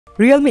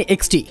Realme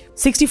XT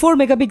 64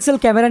 megapixel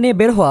camera নিয়ে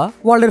বের হওয়া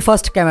ওয়ার্ল্ডের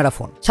ফার্স্ট ক্যামেরা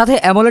ফোন, সাথে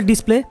অ্যামোলেড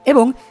ডিসপ্লে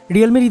এবং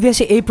রিয়েলমির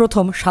ইতিহাসে এই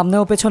প্রথম সামনে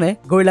ও পেছনে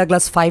গরিলা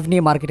গ্লাস 5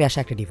 নিয়ে মার্কেটে আসা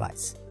একটা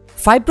ডিভাইস।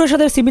 5 Proর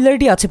সাথে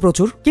সিমিলারিটি আছে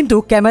প্রচুর, কিন্তু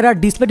ক্যামেরার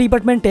ডিসপ্লে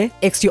ডিপার্টমেন্টে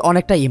XT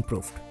অনেকটা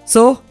ইমপ্রুভড।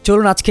 সো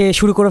চলুন আজকে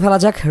শুরু করে ফেলা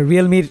যাক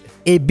রিয়েলমির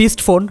এই beast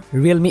phone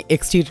Realme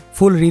XTর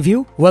full review.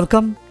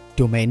 Welcome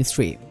to main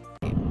stream.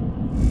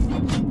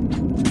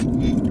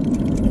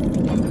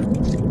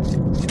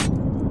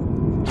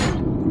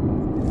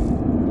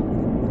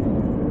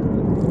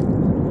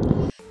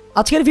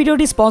 আজকের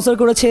ভিডিওটি স্পন্সর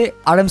করেছে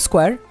RM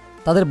স্কোয়ার।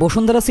 তাদের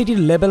বসুন্ধরা সিটির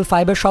লেভেল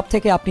 5 এর শপ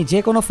থেকে আপনি যে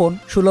কোনো ফোন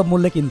সুলভ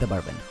মূল্যে কিনতে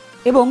পারবেন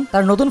এবং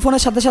তার নতুন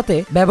ফোনের সাথে সাথে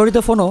ব্যবহৃত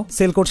ফোনও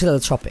সেল করছে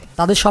তাদের শপে।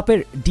 তাদের শপের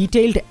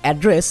ডিটেইলড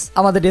অ্যাড্রেস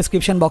আমাদের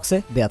ডেসক্রিপশন বক্সে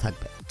দেওয়া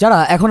থাকবে। যারা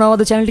এখনো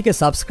আমাদের চ্যানেলটিকে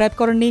সাবস্ক্রাইব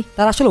করেননি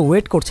তারা আসলে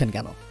ওয়েট করছেন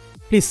কেন?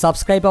 Please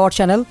subscribe our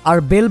channel R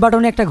bell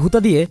বাটনে একটা ঘুঁতা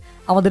দিয়ে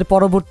আমাদের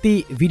পরবর্তী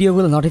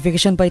ভিডিওগুলো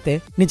নোটিফিকেশন পাইতে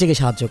নিচেকে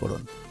সাহায্য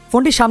করুন।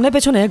 ফোনটির সামনে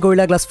পেছনে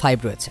গরিলা গ্লাস 5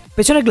 রয়েছে।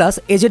 পেছনের গ্লাস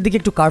এজের দিকে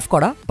একটু কার্ভ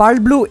করা, পার্ল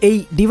ব্লু এই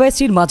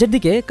ডিভাইসটির মাঝের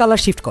দিকে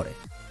কালার শিফট করে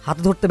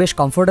হাতে ধরতে বেশ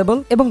কমফোর্টেবল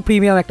এবং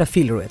প্রিমিয়াম একটা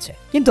ফিল রয়েছে।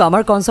 কিন্তু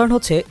আমার কনসার্ন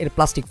হচ্ছে এর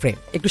প্লাস্টিক ফ্রেম,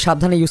 একটু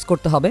সাবধানে ইউজ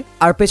করতে হবে।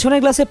 আর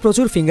পেছনের গ্লাসে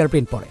প্রচুর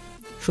ফিঙ্গারপ্রিন্ট পড়ে,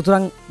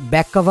 সুতরাং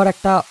ব্যাক কভার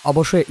একটা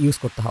অবশ্যই ইউজ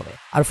করতে হবে।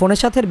 আর ফোনের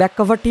সাথে ব্যাক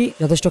কভারটি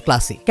যথেষ্ট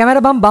ক্লাসি।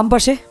 ক্যামেরা বাম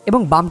পাশে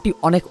এবং বামটি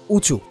অনেক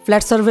উঁচু,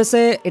 ফ্ল্যাট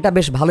সার্ফেসে এটা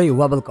বেশ ভালোই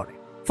ওয়াবল করে।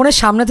 ফোনের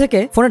সামনে থেকে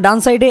ফোনের ডান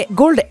সাইডে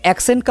গোল্ড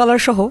অ্যাকসেন্ট কালার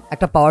সহ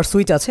একটা পাওয়ার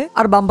সুইচ আছে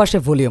আর বাম পাশে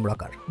ভলিউম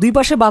রকার। দুই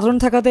পাশে বাটন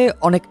থাকাতে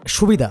অনেক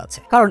সুবিধা আছে,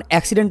 কারণ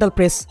অ্যাক্সিডেন্টাল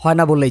প্রেস হয়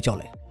না বললেই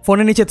চলে।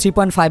 ফোনের নিচে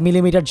 3.5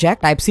 millimetre Jack,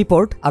 type C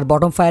port আর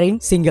বটম ফায়ারিং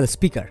সিঙ্গেল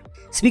স্পিকার।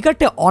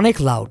 স্পিকারটা অনেক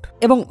লাউড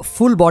এবং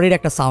ফুল বডির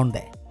একটা সাউন্ড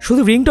দেয়।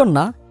 শুধু রিংটোন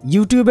না,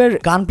 ইউটিউবের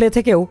গান প্লে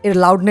থেকেও এর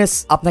লাউডনেস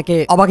আপনাকে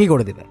অবাকই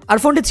করে দেবে। আর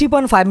ফোনটি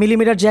 3.5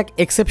 মিলিমিটার জ্যাক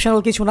এক্সেপশনাল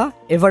কিছু না,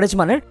 এভারেজ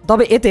মানের,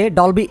 তবে এতে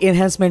ডলবি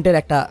এনহ্যান্সমেন্টের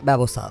একটা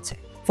ব্যবস্থা আছে।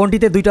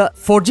 ফোনটিতে দুইটা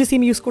 4G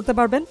সিম ইউজ করতে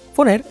পারবেন।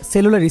 ফোনের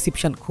সেলুলার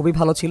রিসিপশন খুবই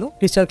ভালো ছিল,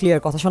 ক্রিস্টাল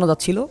ক্লিয়ার কথা শোনা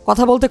যাচ্ছিল,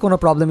 কথা বলতে কোনো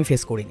প্রবলেমই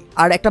ফেস করিনি।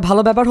 আর একটা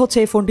ভালো ব্যাপার হচ্ছে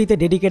এই ফোনটিতে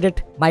dedicated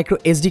micro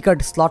SD card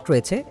slot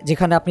রয়েছে,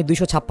 যেখানে আপনি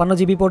 256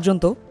 GB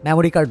পর্যন্ত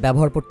মেমোরি কার্ড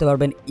ব্যবহার করতে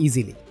পারবেন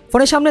ইজিলি।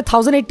 ফোনের সামনে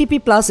 1080p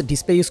প্লাস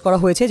ডিসপ্লে ইউজ করা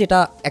হয়েছে, যেটা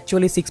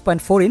অ্যাকচুয়ালি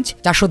 6.4 ইঞ্চ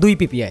 402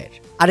 ppi এর।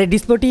 আর এই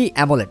ডিসপ্লেটি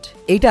অ্যামোলেড,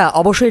 এইটা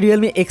অবশ্যই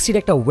Realme XTর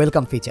একটা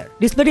ওয়েলকাম ফিচার।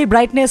 ডিসপ্লেটির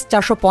ব্রাইটনেস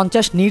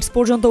 450 নিটস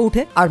পর্যন্ত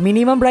উঠে আর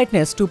মিনিমাম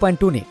ব্রাইটনেস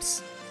 2.2 নিটস।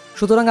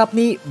 সুতরাং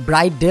আপনি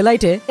ব্রাইট ডে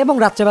লাইটে এবং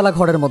রাত্রেবেলা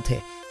ঘরের মধ্যে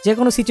যে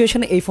কোনো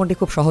সিচুয়েশনে এই ফোনটি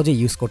খুব সহজেই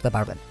ইউজ করতে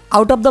পারবেন।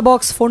 আউট অফ দ্য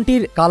বক্স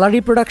ফোনটির কালার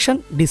রিপ্রোডাকশন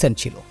ডিসেন্ট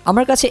ছিল,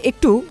 আমার কাছে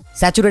একটু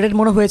স্যাচুরেটেড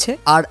মনে হয়েছে।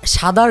 আর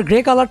সাদার গ্রে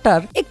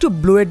কালারটার একটু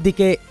ব্লু এর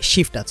দিকে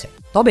শিফট আছে।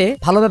 তবে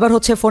ভালো ব্যাপার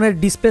হচ্ছে ফোনের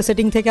ডিসপ্লে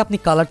সেটিং থেকে আপনি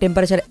কালার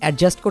টেম্পারেচার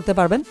অ্যাডজাস্ট করতে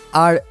পারবেন।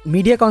 আর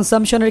মিডিয়া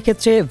কনসামশনের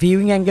ক্ষেত্রে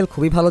ভিউইং অ্যাঙ্গেল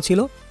খুবই ভালো ছিল।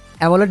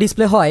 অ্যামোলেড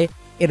ডিসপ্লে হয়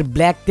এর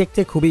ব্ল্যাক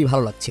দেখতে খুবই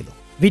ভালো লাগছিল।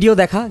 ভিডিও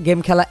দেখা, গেম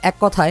খেলা, এক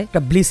কথায় একটা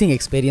ব্লিসিং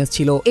এক্সপেরিয়েন্স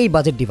ছিল এই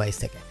বাজেট ডিভাইস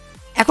থেকে।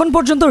 এখন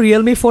পর্যন্ত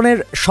রিয়েলমি ফোনের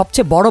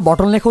সবচেয়ে বড়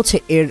বটলনেক হচ্ছে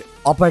এর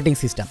operating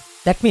system,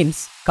 that means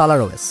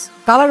কালারওয়েস।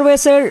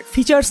 কালারওয়েসের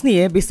features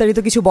নিয়ে বিস্তারিত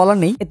কিছু বলার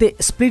নেই। এতে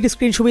স্প্লিট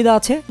স্ক্রিন সুবিধা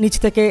আছে, নিচ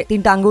থেকে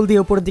 3টা আঙ্গুল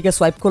দিয়ে উপরের দিকে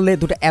সোয়াইপ করলে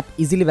দুটো অ্যাপ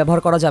ইজিলি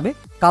ব্যবহার করা যাবে।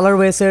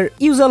 কালারওয়েসের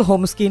usual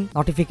home screen,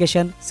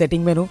 notification, setting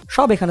menu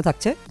সব এখানে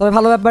থাকছে। তবে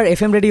ভালো ব্যাপার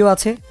FM রেডিও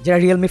আছে, যেটা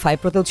Realme 5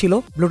 Proতেও ছিল।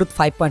 ব্লুটুথ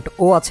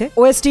 5.0 আছে।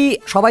 ওএসটি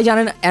সবাই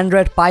জানেন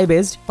অ্যান্ড্রয়েড পাই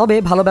বেসড। তবে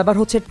ভালো ব্যাপার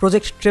হচ্ছে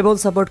প্রজেক্ট ট্রেবল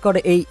সাপোর্ট করে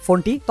এই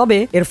ফোনটি। তবে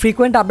এর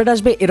ফ্রিকোয়েন্ট আপডেট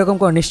আসবে এরকম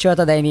কোনো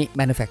নিশ্চয়তা দেয়নি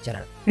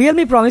ম্যানুফ্যাকচারার।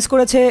 Realme প্রমিস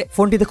করেছে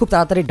ফোনটিতে খুব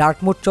তাড়াতাড়ি ডার্ক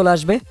মোড চলে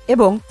আসবে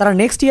এবং তারা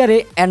নেক্সট ইয়ারে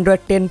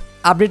অ্যান্ড্রয়েড 10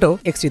 আপডেটও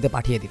XT-তে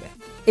পাঠিয়ে দিবে।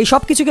 এই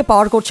সব কিছুকে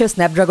পাওয়ার করছে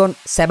স্ন্যাপড্রাগন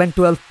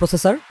 712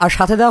 প্রসেসর, আর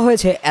সাথে দেওয়া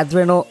হয়েছে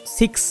Adreno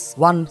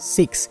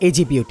 616 এই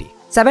GPU-টি।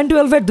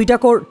 712 এর দুইটা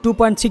core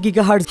 2.3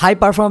 GHz high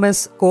performance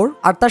core,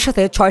 আর তার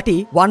সাথে 6টি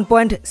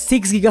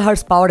 1.6 GHz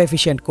পাওয়ার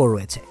এফিশিয়েন্ট কোর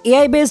রয়েছে।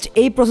 AI বেসড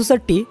এই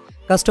প্রসেসরটি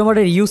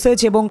কাস্টমারের ইউসেজ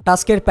এবং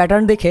টাস্কের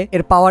প্যাটার্ন দেখে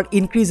এর পাওয়ার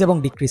ইনক্রিজ এবং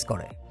ডিক্রিজ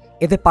করে।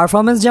 এতে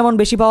পারফরমেন্স যেমন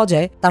বেশি পাওয়া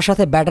যায়, তার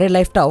সাথে ব্যাটারি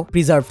লাইফটাও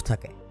প্রিজার্ভ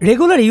থাকে।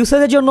 রেগুলার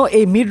ইউসেজের জন্য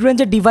এই মিড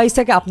রেঞ্জের ডিভাইস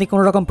থেকে আপনি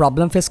কোনো রকম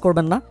প্রবলেম ফেস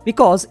করবেন না,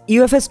 বিকজ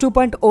UFS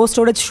 2.0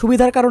 স্টোরেজ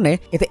সুবিধার কারণে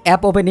এতে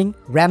অ্যাপ ওপেনিং,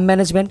 র্যাম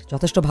ম্যানেজমেন্ট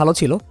যথেষ্ট ভালো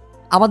ছিল।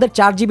 আমাদের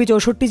 4GB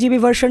 64GB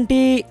ভার্সনটি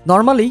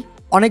নর্মালি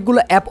অনেকগুলো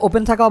অ্যাপ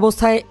ওপেন থাকা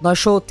অবস্থায়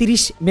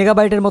 930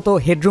 মেগাবাইটের মতো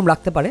হেডরুম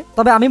রাখতে পারে।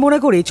 তবে আমি মনে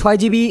করি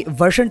 6GB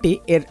ভার্সনটি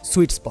এর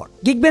সুইট স্পট।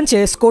 গিকবেঞ্চে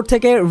স্কোর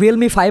থেকে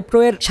Realme 5 Pro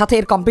এর সাথে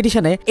এর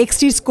কম্পিটিশনে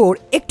XT স্কোর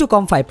একটু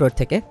কম 5 Pro এর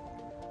থেকে।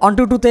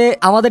 অনটু2তে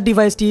আমাদের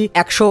ডিভাইসটি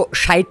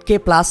 160K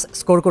প্লাস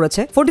স্কোর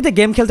করেছে। ফোনটিতে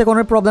গেম খেলতে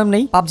কোনো প্রবলেম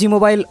নেই। PUBG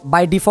mobile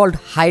by default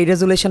high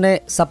রেজুলেশনে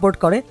support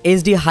করে,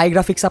 HD হাই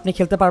গ্রাফিক্স আপনি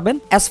খেলতে পারবেন।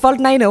 অ্যাসফল্ট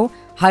 9-এও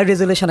হাই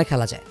রেজুলেশনে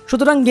খেলা যায়।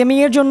 সুতরাং গেমিং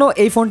এর জন্য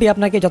এই ফোনটি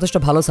আপনাকে যথেষ্ট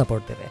ভালো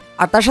সাপোর্ট দেবে।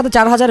 আর তার সাথে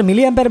 4000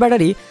 mAh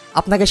ব্যাটারি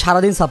আপনাকে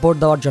সারাদিন সাপোর্ট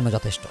দেওয়ার জন্য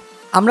যথেষ্ট।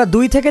 আমরা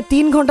 2 থেকে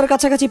 3 ঘন্টার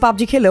কাছাকাছি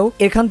পাবজি খেলেও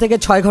এখান থেকে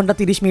 6 ঘন্টা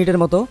 30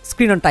 মিনিটের মতো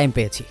স্ক্রিন অন টাইম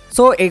পেয়েছি।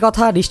 সো এই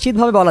কথা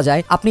নিশ্চিতভাবে বলা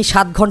যায় আপনি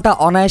 7 ঘন্টা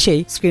অনায়াসেই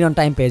স্ক্রিন অন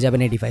টাইম পেয়ে যাবেন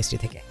এই ডিভাইসটি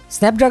থেকে।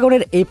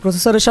 স্ন্যাপড্রাগনের এই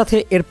প্রসেসরের সাথে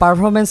এর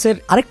পারফরমেন্সের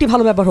আরেকটি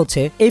ভালো ব্যাপার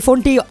হচ্ছে এই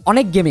ফোনটি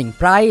অনেক গেমিং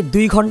প্রায়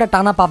 2 ঘন্টা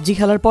টানা পাবজি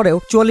খেলার পরেও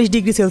 44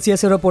 ডিগ্রি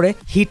সেলসিয়াসের ওপরে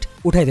হিট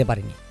উঠাইতে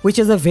পারেনি, which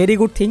is a very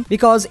good thing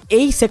because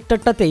এই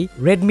সেক্টরটাতেই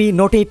রেডমি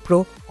নোট 8 প্রো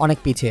অনেক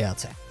পিছিয়ে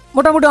আছে।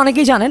 মোটামুটি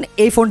অনেকেই জানেন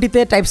এই ফোনটিতে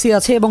টাইপ সি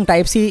আছে এবং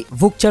টাইপ সি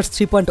ভুক চার্জ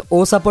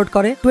 3.0 সাপোর্ট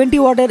করে। 20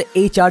 ওয়াটের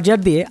এই চার্জার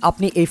দিয়ে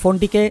আপনি এই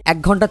ফোনটিকে 1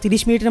 ঘন্টা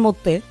 30 মিনিটের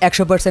মধ্যে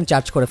 100%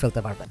 চার্জ করে ফেলতে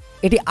পারবেন।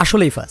 এটি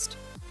আসলেই ফাস্ট।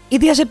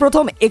 ইতিহাসে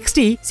প্রথম XT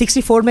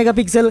 64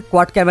 মেগাপিক্সেল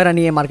কোয়াড ক্যামেরা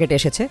নিয়ে মার্কেটে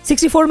এসেছে।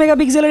 64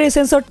 মেগাপিক্সেলের এই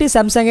সেন্সরটি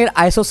স্যামসাং এর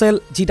আইসোসেল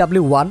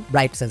GW1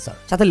 ব্রাইট সেন্সর,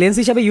 সাথে লেন্স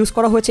হিসেবে ইউজ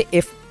করা হয়েছে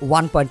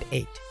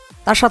f1.8।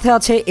 তার সাথে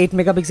আছে 8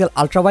 megapixel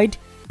ultra wide,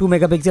 2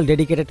 megapixel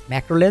dedicated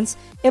macro lens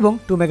এবং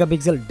 2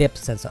 মেগাপিক্সেল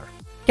ডেপথ সেন্সর।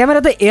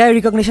 ক্যামেরাতে এআই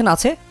রিকগনিশন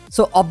আছে,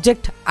 সো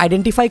অবজেক্ট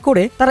আইডেন্টিফাই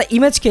করে তারা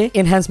ইমেজকে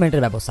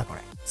এনহ্যান্সমেন্টের ব্যবস্থা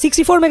করে।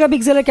 64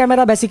 মেগাপিক্সেলের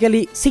ক্যামেরা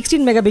বেসিক্যালি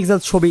 16 মেগাপিক্সেল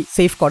ছবি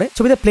সেভ করে।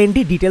 ছবিতে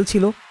প্লেনটি ডিটেল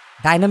ছিল,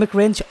 ডাইনামিক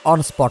রেঞ্জ অন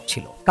স্পট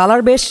ছিল,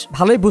 কালার বেশ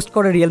ভালোই বুস্ট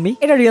করে রিয়েলমি।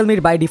 এটা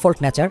রিয়েলমির বাই ডিফল্ট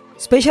নেচার,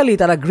 স্পেশালি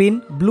তারা গ্রিন,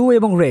 ব্লু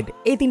এবং রেড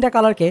এই 3টা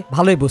কালারকে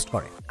ভালোই বুস্ট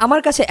করে।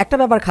 আমার কাছে একটা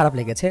ব্যাপার খারাপ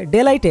লেগেছে, ডে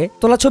লাইটে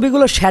তোলা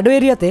ছবিগুলো শ্যাডো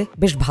এরিয়াতে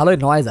বেশ ভালোই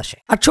নয়েজ আসে।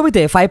 আর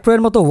ছবিতে 5 Pro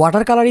এর মতো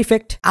ওয়াটার কালার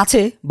ইফেক্ট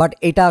আছে, বাট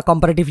এটা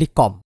কম্পারেটিভলি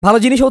কম। ভালো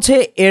জিনিস হচ্ছে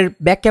এর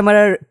ব্যাক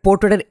ক্যামেরার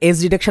পোর্ট্রেটের এজ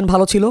ডিটেকশন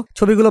ভালো ছিল,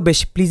 ছবিগুলো বেশ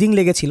প্লিজিং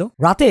লেগেছিল।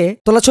 রাতে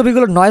তোলা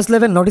ছবিগুলোর নয়েজ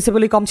লেভেল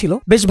নোটিসেবলি কম ছিল,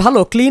 বেশ ভালো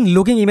ক্লিন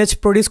লুকিং ইমেজ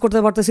প্রডিউস করতে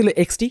পারতেছিল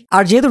XT।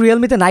 আর যেহেতু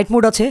রিয়েলমিতে নাইট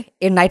মোড আছে,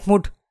 এর নাইট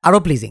মোড আরো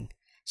প্লিজিং,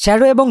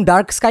 শ্যাডো এবং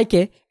ডার্ক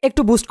স্কাইকে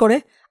একটু বুস্ট করে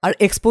আর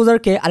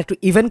এক্সপোজারকে আর একটু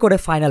ইভেন করে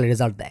ফাইনাল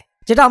রেজাল্ট দেয়,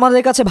 যেটা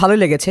আমাদের কাছে ভালোই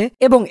লেগেছে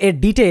এবং এর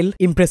ডিটেইল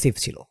ইমপ্রেসিভ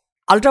ছিল।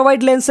 আলট্রা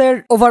ওয়াইড লেন্সের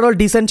ওভারঅল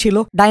ডিসেন্ট ছিল,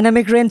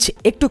 ডাইনামিক রেঞ্জ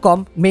একটু কম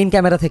মেইন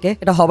ক্যামেরা থেকে,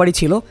 এটা হবারই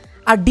ছিল,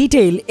 আর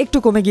ডিটেইল একটু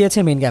কমে গিয়েছে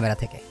মেইন ক্যামেরা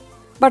থেকে।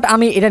 বাট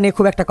আমি এটা নিয়ে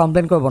খুব একটা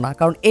কমপ্লেন করবো না,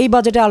 কারণ এই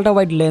বাজেটে ultra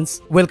wide lens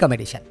welcome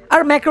addition.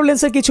 আর ম্যাক্রো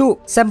লেন্সের কিছু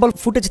স্যাম্পল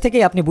ফুটেজ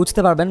থেকেই আপনি বুঝতে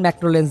পারবেন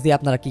ম্যাক্রো লেন্স দিয়ে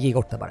আপনারা কি কি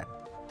করতে পারেন।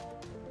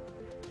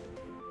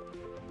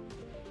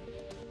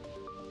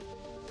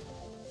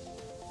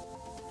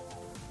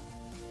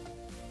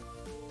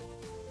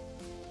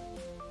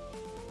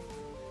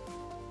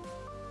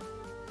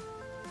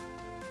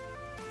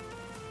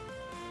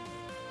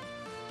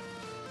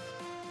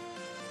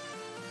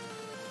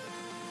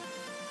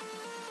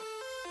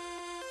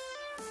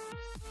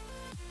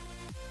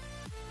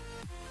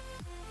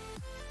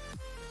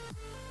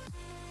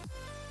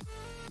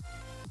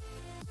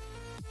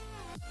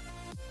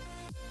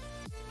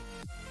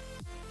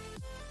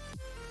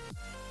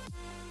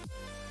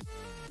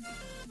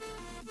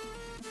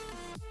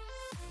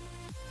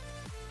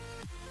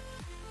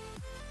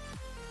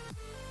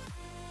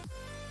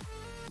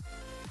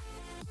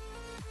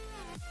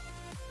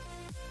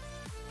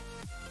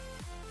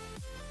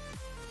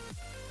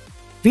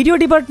 ভিডিও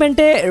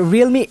ডিপার্টমেন্টে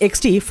Realme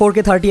XT 4K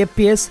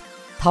 30fps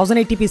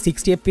 1080p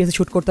 60fps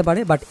shoot করতে পারে,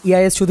 বাট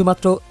EIS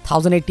শুধুমাত্র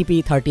 1080p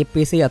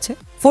 30fps এই আছে।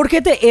 4K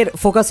তে এর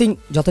ফোকাসিং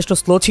যথেষ্ট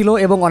স্লো ছিল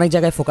এবং অনেক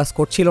জায়গায় ফোকাস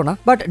করছিল না,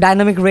 বাট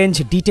ডাইনামিক রেঞ্জ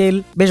ডিটেইল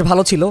বেশ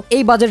ভালো ছিল।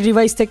 এই বাজেট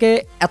ডিভাইস থেকে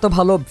এত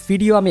ভালো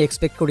ভিডিও আমি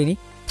এক্সপেক্ট করিনি।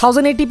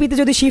 1080p তে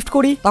যদি শিফট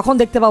করি তখন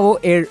দেখতে পাবো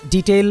এর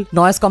ডিটেইল,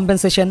 নয়েজ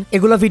কম্পেনসেশন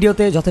এগুলো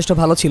ভিডিওতে যথেষ্ট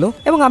ভালো ছিল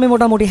এবং আমি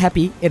মোটামুটি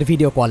হ্যাপি এর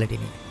ভিডিও কোয়ালিটি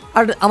নিয়ে।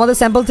 আর আমাদের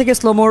স্যাম্পল থেকে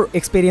স্লোমোর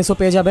এক্সপিরিয়েন্সও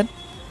পেয়ে যাবেন।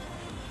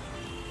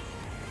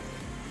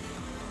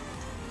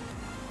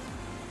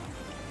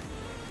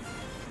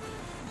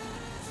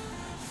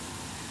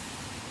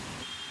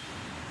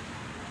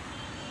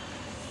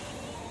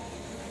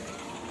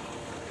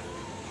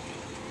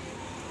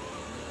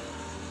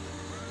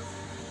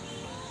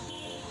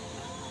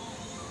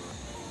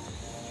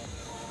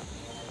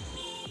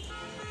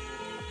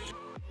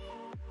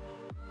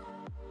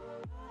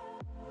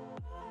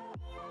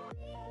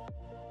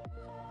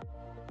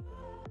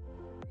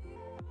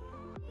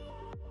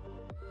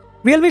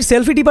 রিয়েলমির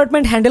সেলফি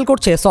ডিপার্টমেন্ট হ্যান্ডেল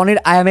করছে সনির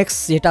IMX,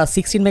 যেটা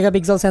 16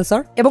 মেগাপিক্সেল সেন্সর,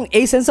 এবং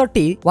এই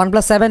সেন্সরটি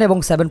OnePlus 7 এবং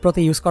 7 Pro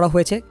তে ইউজ করা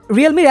হয়েছে।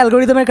 রিয়েলমির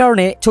অ্যালগোরিদমের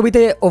কারণে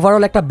ছবিতে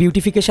ওভারঅল একটা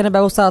বিউটিফিকেশনের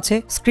ব্যবস্থা আছে,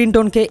 স্ক্রিন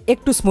টোনকে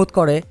একটু স্মুথ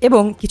করে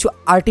এবং কিছু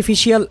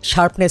আর্টিফিশিয়াল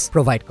শার্পনেস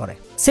প্রোভাইড করে।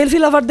 সেলফি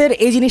লাভারদের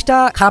এই জিনিসটা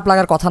খারাপ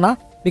লাগার কথা না,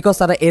 বিকজ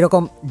তারা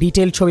এরকম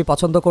ডিটেইল ছবি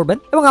পছন্দ করবেন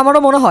এবং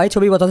আমারও মনে হয়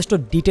ছবি যথেষ্ট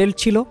ডিটেইল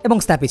ছিল এবং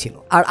স্ন্যাপি ছিল।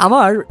 আর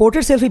আমার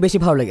পোর্ট্রেট সেলফি বেশি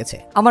ভালো লেগেছে,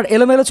 আমার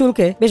এলোমেলো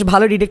চুলকে বেশ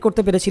ভালো ডিটেক্ট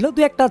করতে পেরেছিল, দু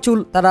একটা চুল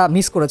তারা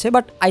মিস করেছে,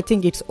 but I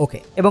think it's okay.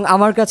 এবং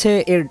আমার কাছে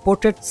এর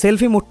পোর্ট্রেট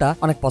সেলফি মুডটা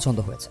অনেক পছন্দ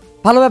হয়েছে।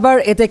 ভালো ব্যাপার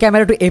এতে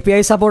ক্যামেরা টু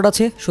API সাপোর্ট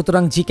আছে,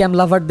 সুতরাং জিক্যাম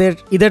লাভারদের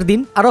ঈদের দিন।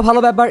 আরো ভালো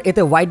ব্যাপার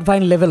এতে হোয়াইট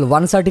ভাইন লেভেল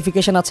 1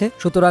 সার্টিফিকেশন আছে,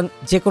 সুতরাং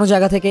যে কোনো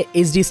জায়গা থেকে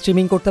HD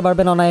স্ট্রিমিং করতে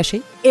পারবেন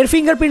অনায়াসেই। এর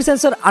fingerprint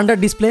sensor under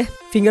display,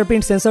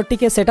 fingerprint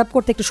সেন্সরটিকে set up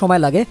করতে একটু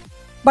সময় লাগে,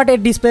 বাট এর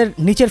ডিসপ্লের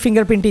নিচের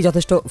ফিঙ্গারপ্রিন্টটি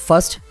যথেষ্ট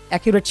ফাস্ট,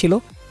 অ্যাকিউরেট ছিল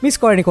মিস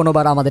করেনি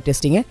কোনোবার আমাদের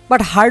টেস্টিংয়ে।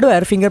 বাট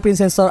হার্ডওয়্যার ফিঙ্গারপ্রিন্ট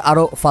সেন্সর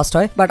আরও ফাস্ট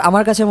হয়। বাট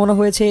আমার কাছে মনে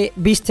হয়েছে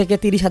 20 থেকে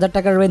 30,000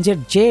 টাকার রেঞ্জের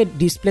যে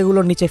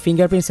ডিসপ্লেগুলোর নিচে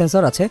ফিঙ্গারপ্রিন্ট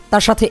সেন্সর আছে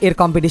তার সাথে এর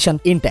কম্পিটিশন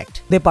ইনট্যাক্ট।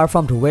 দে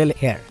পারফর্মড ওয়েল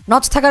হেয়ার।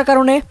 নচ থাকার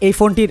কারণে এই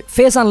ফোনটির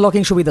ফেস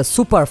আনলকিং সুবিধা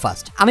সুপার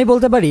ফাস্ট। আমি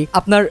বলতে পারি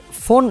আপনার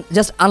phone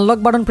just unlock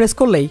button press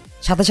করলেই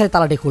সাথে সাথে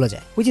তালাটি খুলে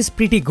যায়, হুইচ ইজ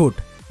প্রিটি গুড।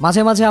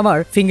 মাঝে মাঝে আমার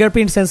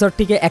ফিঙ্গারপ্রিন্ট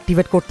সেন্সরটিকে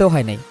অ্যাক্টিভেট করতেও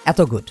হয় নাই, এত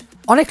গুড।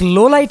 অনেক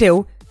লো লাইটেও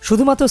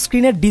শুধুমাত্র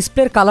স্ক্রিনের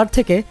ডিসপ্লের কালার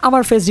থেকে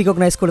আমার ফেস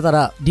রিকগনাইজ করে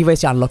তারা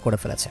ডিভাইসে আনলক করে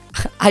ফেলেছে।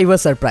 I was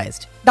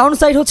surprised. Down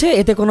side হচ্ছে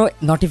এতে কোনো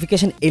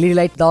নোটিফিকেশন এলইডি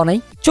লাইট দেওয়া নাই।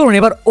 চলুন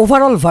এবার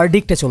ওভারঅল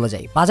ভার্ডিক্টে চলে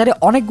যাই। বাজারে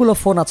অনেকগুলো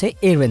ফোন আছে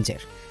এই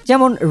রেঞ্জের,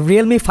 যেমন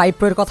Realme 5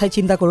 Pro এর কথাই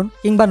চিন্তা করুন,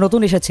 কিংবা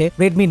নতুন এসেছে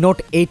Redmi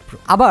Note 8 Pro,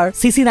 আবার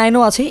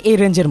CC9ও আছে এই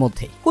রেঞ্জের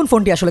মধ্যে। কোন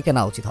ফোনটি আসলে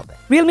কেনা উচিত হবে?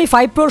 Realme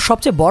 5 Pro এর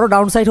সবচেয়ে বড়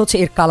ডাউন সাইড হচ্ছে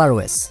এর কালার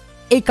ওএস।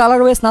 এই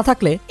কালার ওএস না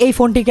থাকলে এই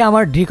ফোনটিকে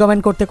আমার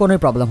রিকমেন্ড করতে কোনো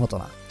প্রবলেম হতো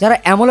না। যারা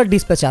অ্যামোলেড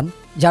ডিসপ্লে চান,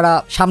 যারা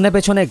সামনে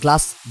পেছনে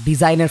গ্লাস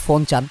ডিজাইনের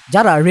ফোন চান,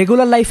 যারা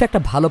রেগুলার লাইফে একটা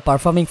ভালো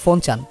পারফর্মিং ফোন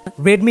চান,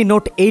 Redmi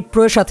Note 8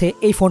 Pro এর সাথে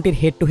এই ফোনটির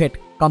হেড টু হেড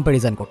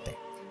কম্প্যারিজন করতে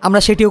আমরা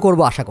সেটিও করব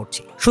আশা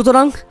করছি।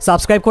 সুতরাং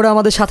সাবস্ক্রাইব করে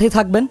আমাদের সাথেই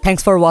থাকবেন।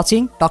 Thanks for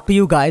watching. Talk to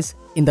you guys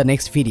in the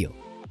next video.